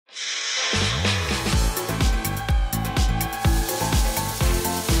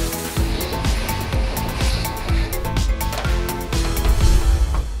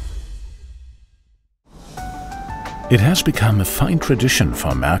It has become a fine tradition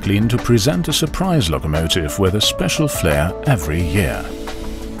for Märklin to present a surprise locomotive with a special flair every year.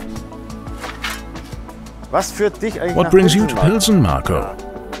 What brings you to Pilsen, Marco?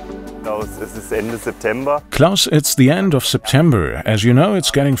 Klaus, it's the end of September. As you know,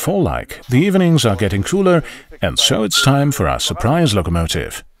 it's getting fall-like. The evenings are getting cooler, and so it's time for our surprise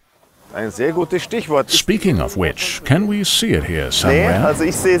locomotive. Speaking of which, can we see it here somewhere?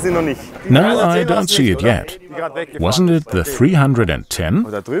 No, I don't see it yet. Wasn't it the 310?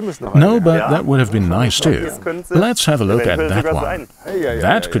 No, but that would have been nice too. Let's have a look at that one.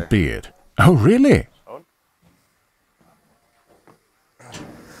 That could be it. Oh, really?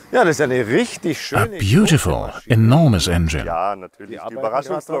 A beautiful, enormous engine.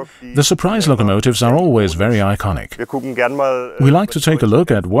 The surprise locomotives are always very iconic. We like to take a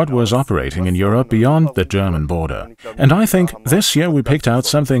look at what was operating in Europe beyond the German border. And I think this year we picked out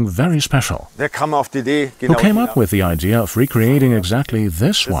something very special. Who came up with the idea of recreating exactly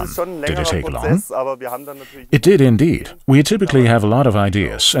this one? Did it take long? It did indeed. We typically have a lot of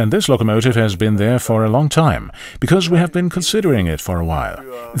ideas, and this locomotive has been there for a long time, because we have been considering it for a while.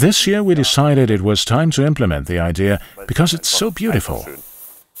 This year we decided it was time to implement the idea, because it's so beautiful.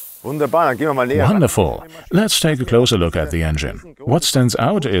 Wonderful! Let's take a closer look at the engine. What stands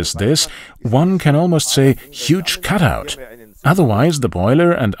out is this, one can almost say, huge cutout. Otherwise, the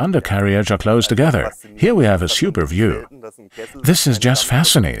boiler and undercarriage are close together. Here we have a super view. This is just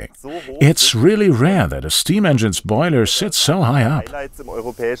fascinating. It's really rare that a steam engine's boiler sits so high up.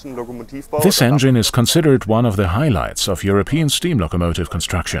 This engine is considered one of the highlights of European steam locomotive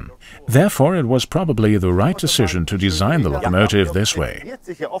construction. Therefore, it was probably the right decision to design the locomotive this way.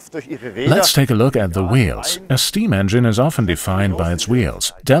 Let's take a look at the wheels. A steam engine is often defined by its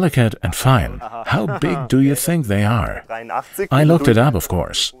wheels, delicate and fine. How big do you think they are? I looked it up, of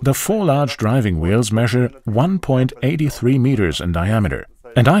course. The four large driving wheels measure 1.83 meters in diameter.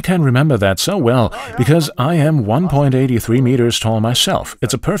 And I can remember that so well, because I am 1.83 meters tall myself.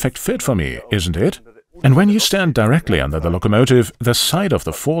 It's a perfect fit for me, isn't it? And when you stand directly under the locomotive, the sight of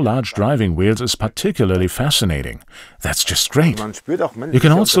the four large driving wheels is particularly fascinating. That's just great. You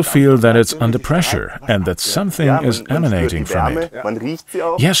can also feel that it's under pressure and that something is emanating from it.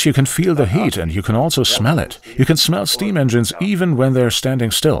 Yes, you can feel the heat and you can also smell it. You can smell steam engines even when they're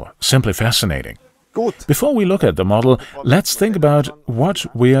standing still. Simply fascinating. Before we look at the model, let's think about what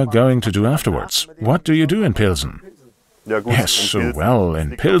we are going to do afterwards. What do you do in Pilsen? Yes, well,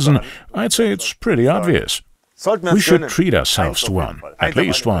 in Pilsen, I'd say it's pretty obvious. We should treat ourselves to one, at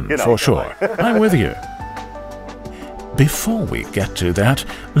least one, for sure. I'm with you. Before we get to that,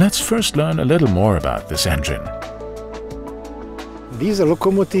 let's first learn a little more about this engine. Diese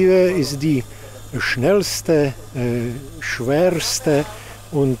Lokomotive ist die schnellste, schwerste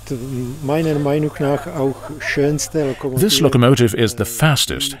und meiner Meinung nach auch schönste Lokomotive. This locomotive is the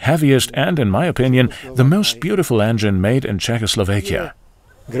fastest, heaviest and, in my opinion, the most beautiful engine made in Czechoslovakia.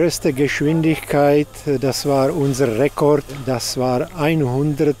 Größte Geschwindigkeit, das war unser Rekord, das war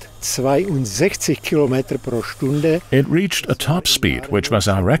 162 Kilometer pro Stunde. It reached a top speed, which was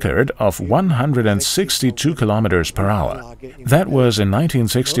our record, of 162 kilometers per hour. That was in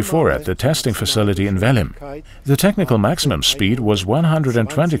 1964 at the testing facility in Velim. The technical maximum speed was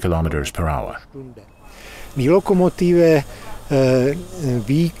 120 kilometers per hour. Die Lokomotive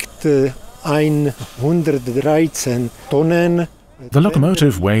wiegt 113 Tonnen. The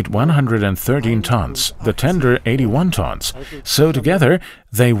locomotive weighed 113 tons, the tender 81 tons, so together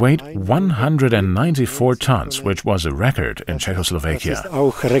they weighed 194 tons, which was a record in Czechoslovakia. Das ist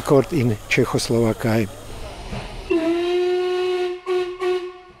auch Rekord in Tschechoslowakei.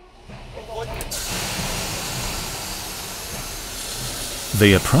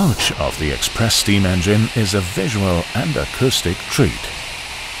 The approach of the express steam engine is a visual and acoustic treat.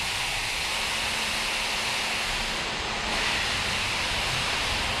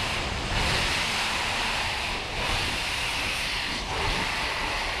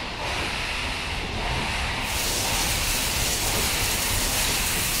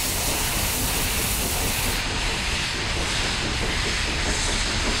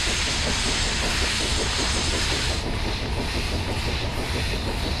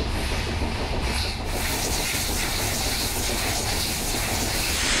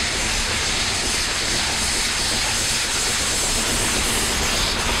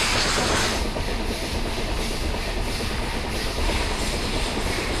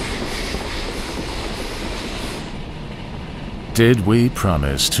 Did we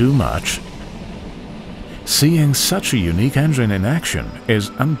promise too much? Seeing such a unique engine in action is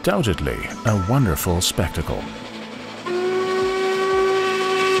undoubtedly a wonderful spectacle.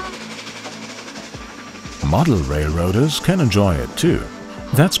 Model railroaders can enjoy it too.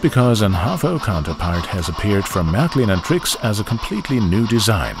 That's because an half-O counterpart has appeared from Märklin and Trix as a completely new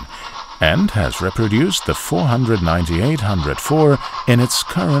design and has reproduced the 498-104 in its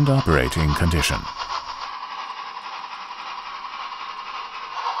current operating condition.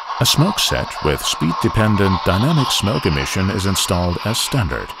 A smoke set with speed-dependent dynamic smoke emission is installed as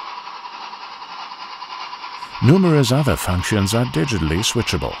standard. Numerous other functions are digitally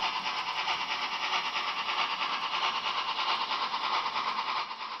switchable.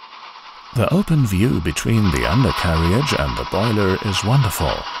 The open view between the undercarriage and the boiler is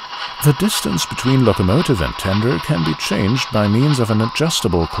wonderful. The distance between locomotive and tender can be changed by means of an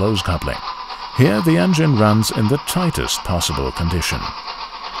adjustable close coupling. Here the engine runs in the tightest possible condition.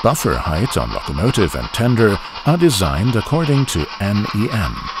 Buffer height on locomotive and tender are designed according to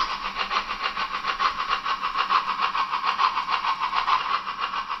NEM.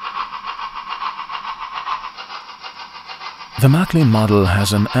 The Märklin model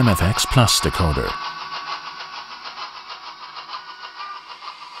has an MFX Plus decoder.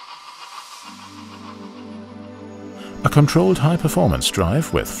 A controlled high-performance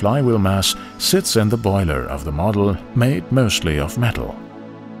drive with flywheel mass sits in the boiler of the model, made mostly of metal.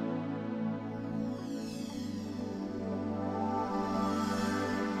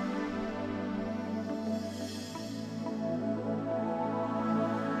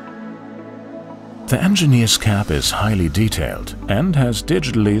 The engineer's cap is highly detailed and has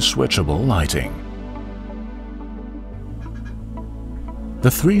digitally switchable lighting. The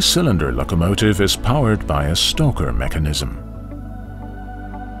three-cylinder locomotive is powered by a stoker mechanism.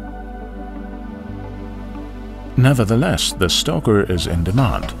 Nevertheless, the stoker is in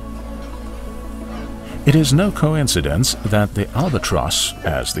demand. It is no coincidence that the Albatros,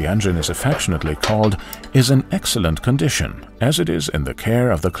 as the engine is affectionately called, is in excellent condition, as it is in the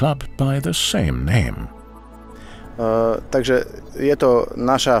care of the club by the same name. Takže je to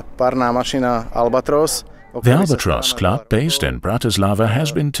naša parná mašina Albatros. The Albatros Club, based in Bratislava,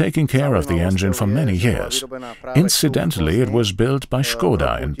 has been taking care of the engine for many years. Incidentally, it was built by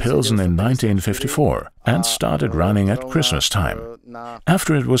Škoda in Pilsen in 1954 and started running at Christmas time.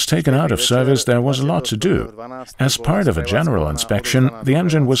 After it was taken out of service, there was a lot to do. As part of a general inspection, the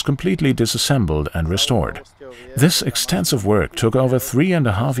engine was completely disassembled and restored. This extensive work took over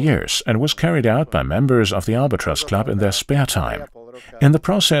 3.5 years and was carried out by members of the Albatros Club in their spare time. In the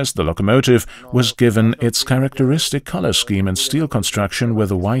process, the locomotive was given its characteristic color scheme and steel construction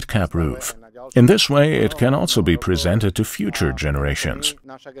with a white cap roof. In this way, it can also be presented to future generations.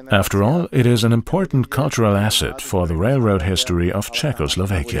 After all, it is an important cultural asset for the railroad history of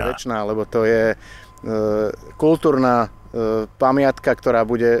Czechoslovakia. Kultúrna pamiatka, ktorá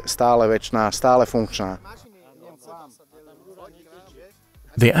bude stále večná, stále funkčná.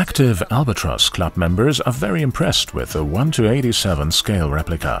 The active Albatros Club members are very impressed with the 1:87 scale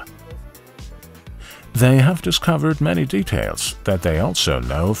replica. They have discovered many details that they also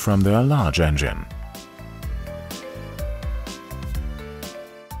know from their large engine.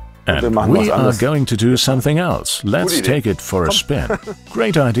 And we are going to do something else. Let's take it for a spin.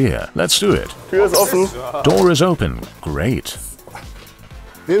 Great idea. Let's do it. Door is open. Great.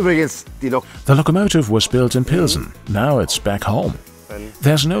 The locomotive was built in Pilsen. Now it's back home.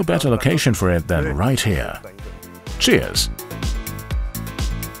 There's no better location for it than right here. Cheers!